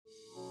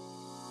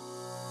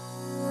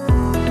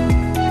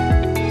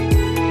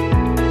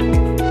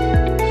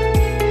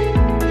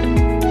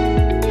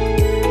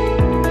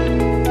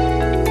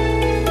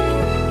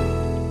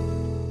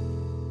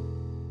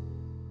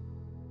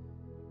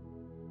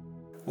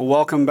Well,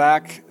 welcome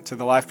back to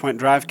the LifePoint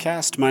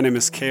Drivecast. My name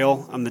is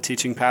Kale. I'm the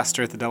teaching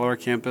pastor at the Delaware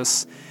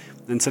campus.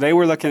 And today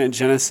we're looking at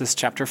Genesis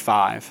chapter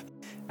 5,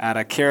 at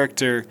a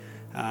character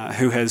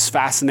who has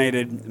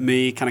fascinated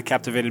me, kind of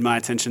captivated my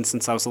attention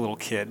since I was a little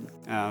kid.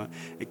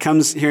 It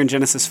comes here in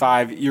Genesis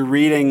 5. You're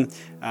reading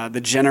the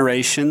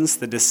generations,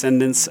 the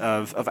descendants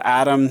of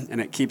Adam,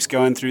 and it keeps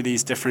going through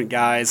these different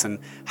guys and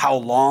how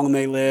long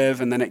they live,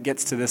 and then it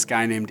gets to this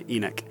guy named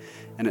Enoch.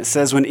 And it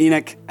says, when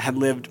Enoch had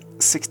lived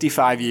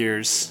 65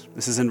 years,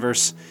 this is in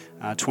verse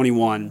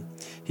 21,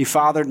 he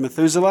fathered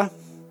Methuselah,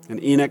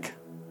 and Enoch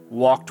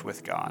walked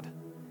with God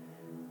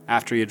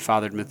after he had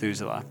fathered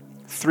Methuselah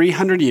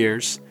 300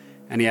 years,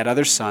 and he had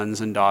other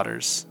sons and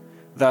daughters.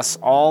 Thus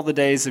all the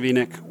days of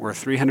Enoch were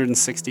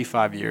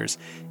 365 years.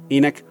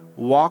 Enoch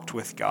walked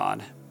with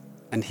God,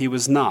 and he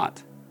was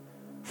not,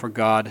 for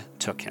God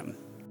took him.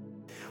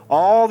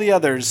 All the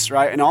others,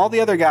 right, and all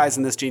the other guys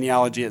in this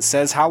genealogy, it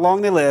says how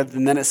long they lived,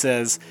 and then it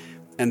says,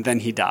 and then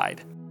he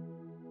died.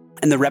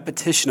 And the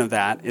repetition of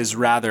that is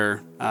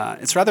rather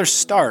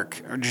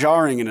stark or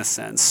jarring in a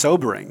sense,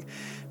 sobering,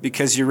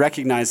 because you're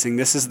recognizing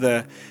this is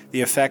the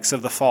effects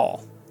of the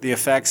fall, the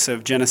effects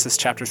of Genesis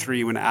chapter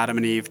 3 when Adam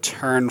and Eve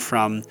turn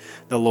from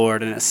the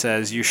Lord, and it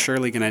says you're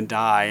surely going to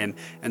die.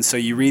 And so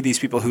you read these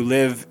people who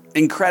live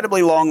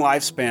incredibly long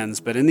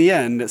lifespans, but in the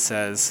end it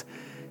says,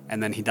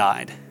 and then he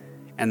died.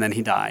 And then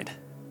he died,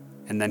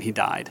 and then he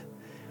died,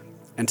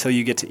 until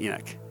you get to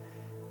Enoch.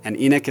 And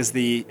Enoch is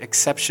the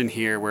exception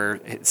here where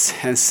it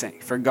says,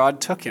 for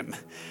God took him.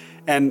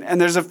 And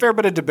there's a fair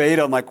bit of debate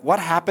on like what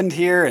happened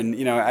here, and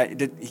he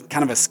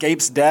kind of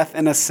escapes death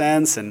in a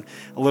sense, and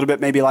a little bit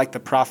maybe like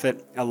the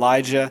prophet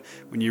Elijah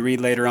when you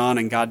read later on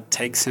and God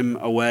takes him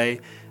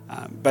away.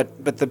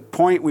 But the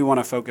point we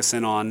want to focus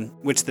in on,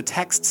 which the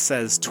text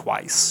says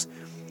twice,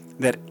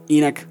 that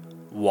Enoch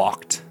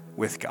walked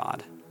with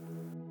God.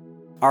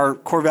 Our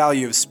core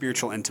value of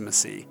spiritual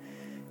intimacy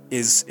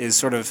is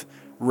sort of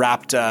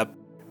wrapped up,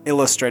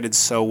 illustrated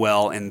so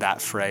well in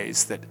that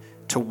phrase, that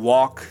to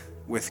walk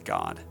with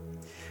God.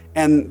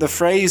 And the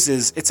phrase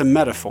it's a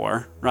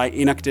metaphor, right?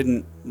 Enoch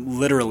didn't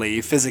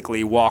literally,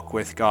 physically walk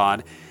with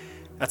God.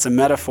 That's a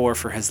metaphor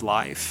for his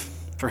life,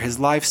 for his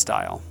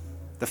lifestyle.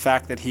 The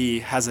fact that he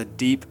has a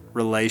deep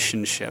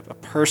relationship, a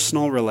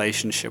personal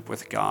relationship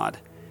with God,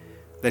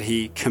 that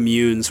he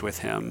communes with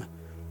him,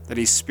 that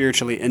he's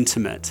spiritually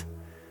intimate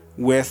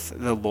with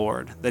the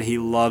Lord, that he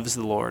loves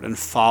the Lord and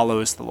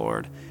follows the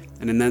Lord,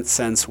 and in that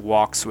sense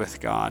walks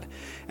with God.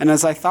 And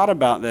as I thought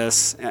about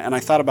this, and I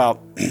thought about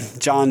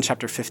John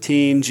chapter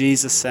 15,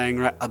 Jesus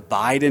saying,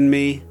 abide in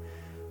me,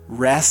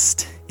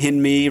 rest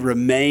in me,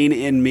 remain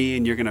in me,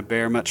 and you're going to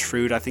bear much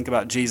fruit. I think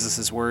about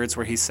Jesus' words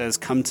where he says,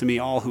 come to me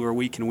all who are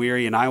weak and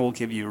weary, and I will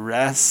give you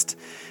rest.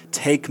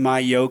 Take my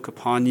yoke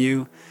upon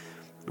you.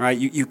 Right?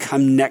 You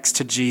come next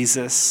to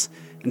Jesus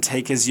and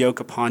take his yoke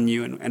upon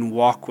you and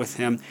walk with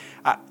him.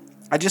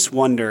 I just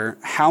wonder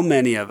how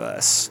many of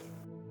us,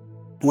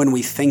 when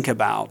we think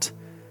about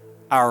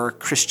our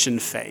Christian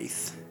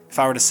faith, if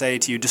I were to say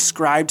to you,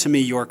 describe to me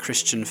your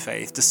Christian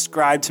faith,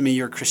 describe to me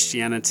your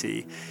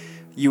Christianity,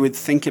 you would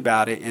think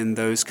about it in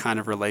those kind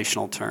of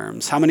relational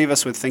terms. How many of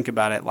us would think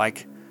about it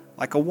like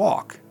a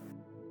walk?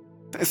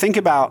 Think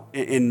about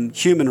in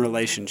human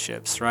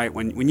relationships, right?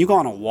 When you go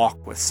on a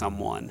walk with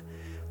someone,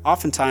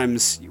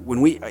 oftentimes,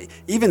 when we,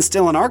 even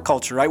still in our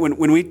culture, right,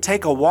 when we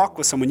take a walk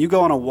with someone, you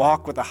go on a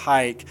walk with a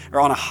hike,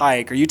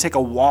 or you take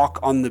a walk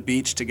on the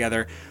beach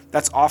together,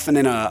 that's often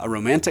in a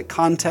romantic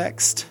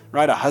context,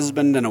 right? A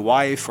husband and a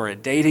wife, or a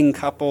dating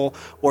couple,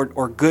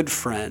 or good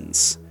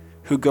friends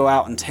who go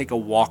out and take a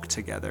walk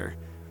together.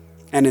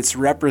 And it's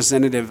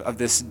representative of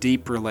this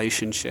deep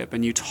relationship,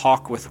 and you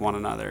talk with one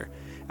another,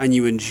 and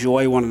you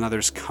enjoy one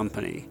another's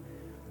company.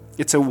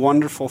 It's a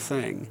wonderful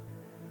thing.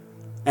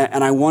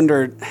 And I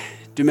wondered,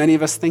 do many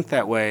of us think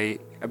that way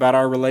about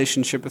our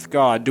relationship with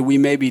God? Do we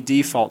maybe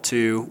default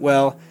to,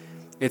 well,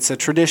 it's a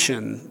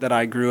tradition that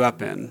I grew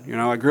up in.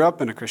 I grew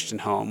up in a Christian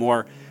home,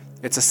 or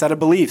it's a set of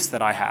beliefs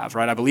that I have,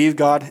 right? I believe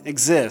God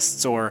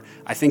exists, or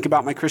I think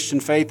about my Christian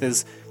faith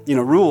as,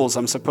 rules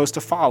I'm supposed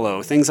to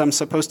follow, things I'm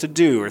supposed to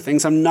do, or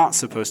things I'm not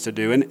supposed to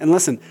do. And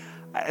listen,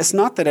 it's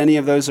not that any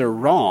of those are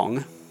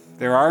wrong.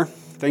 There are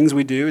things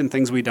we do and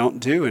things we don't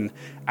do. And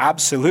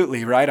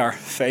absolutely, right, our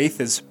faith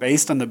is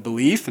based on the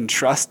belief and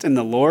trust in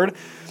the Lord.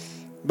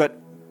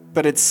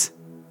 But it's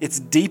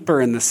deeper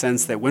in the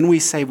sense that when we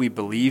say we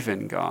believe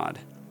in God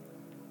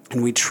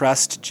and we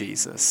trust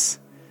Jesus,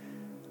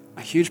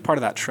 a huge part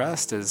of that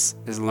trust is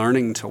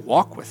learning to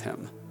walk with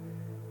him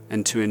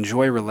and to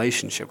enjoy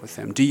relationship with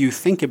him. Do you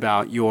think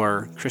about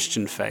your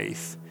Christian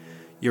faith,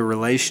 your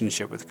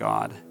relationship with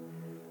God,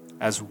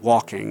 as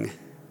walking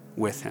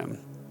with him?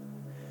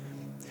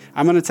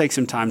 I'm going to take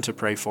some time to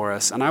pray for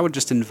us, and I would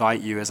just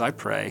invite you as I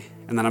pray,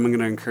 and then I'm going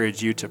to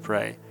encourage you to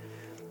pray,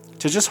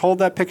 to just hold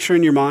that picture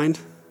in your mind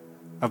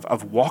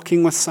of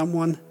walking with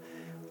someone,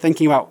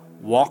 thinking about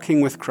walking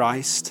with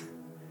Christ,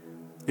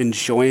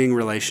 enjoying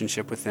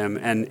relationship with him.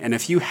 And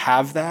if you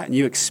have that and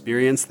you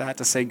experience that,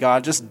 to say,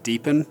 God, just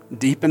deepen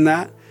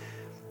that.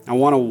 I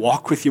want to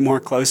walk with you more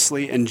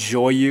closely,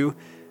 enjoy you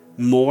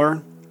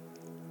more.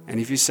 And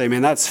if you say,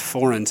 man, that's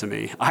foreign to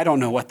me, I don't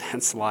know what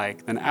that's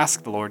like, then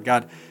ask the Lord,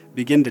 God,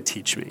 begin to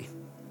teach me.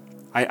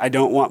 I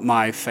don't want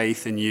my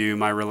faith in you,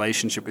 my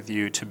relationship with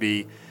you to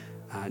be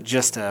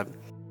just a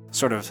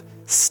sort of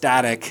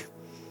static,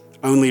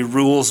 only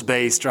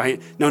rules-based,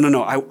 right?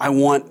 No. I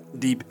want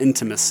deep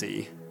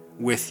intimacy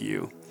with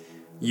you.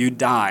 You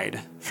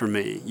died for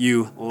me.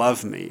 You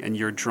love me, and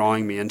you're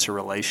drawing me into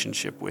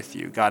relationship with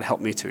you. God,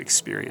 help me to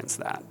experience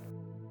that.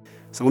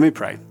 So let me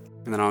pray,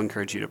 and then I'll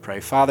encourage you to pray.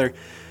 Father,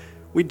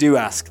 we do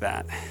ask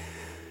that.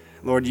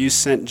 Lord, you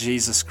sent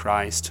Jesus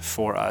Christ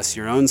for us,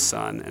 your own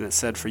Son, and it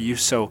said, for you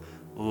so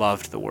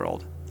loved the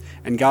world.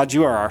 And God,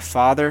 you are our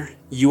Father.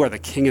 You are the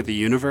King of the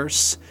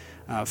universe.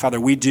 Father,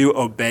 we do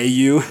obey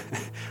you.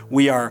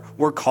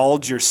 We're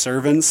called your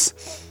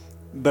servants,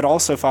 but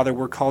also, Father,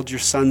 we're called your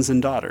sons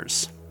and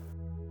daughters.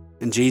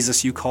 And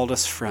Jesus, you called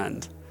us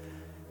friend.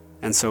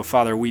 And so,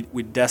 Father,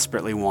 we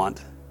desperately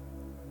want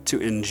to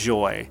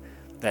enjoy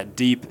that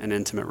deep and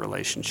intimate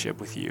relationship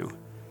with you,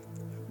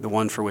 the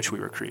one for which we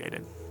were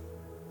created.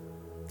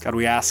 God,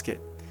 we ask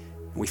it,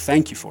 and we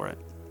thank you for it.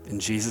 In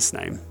Jesus'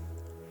 name,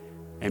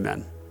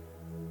 amen.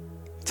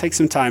 Take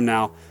some time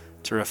now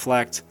to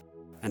reflect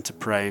and to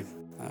pray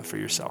for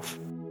yourself.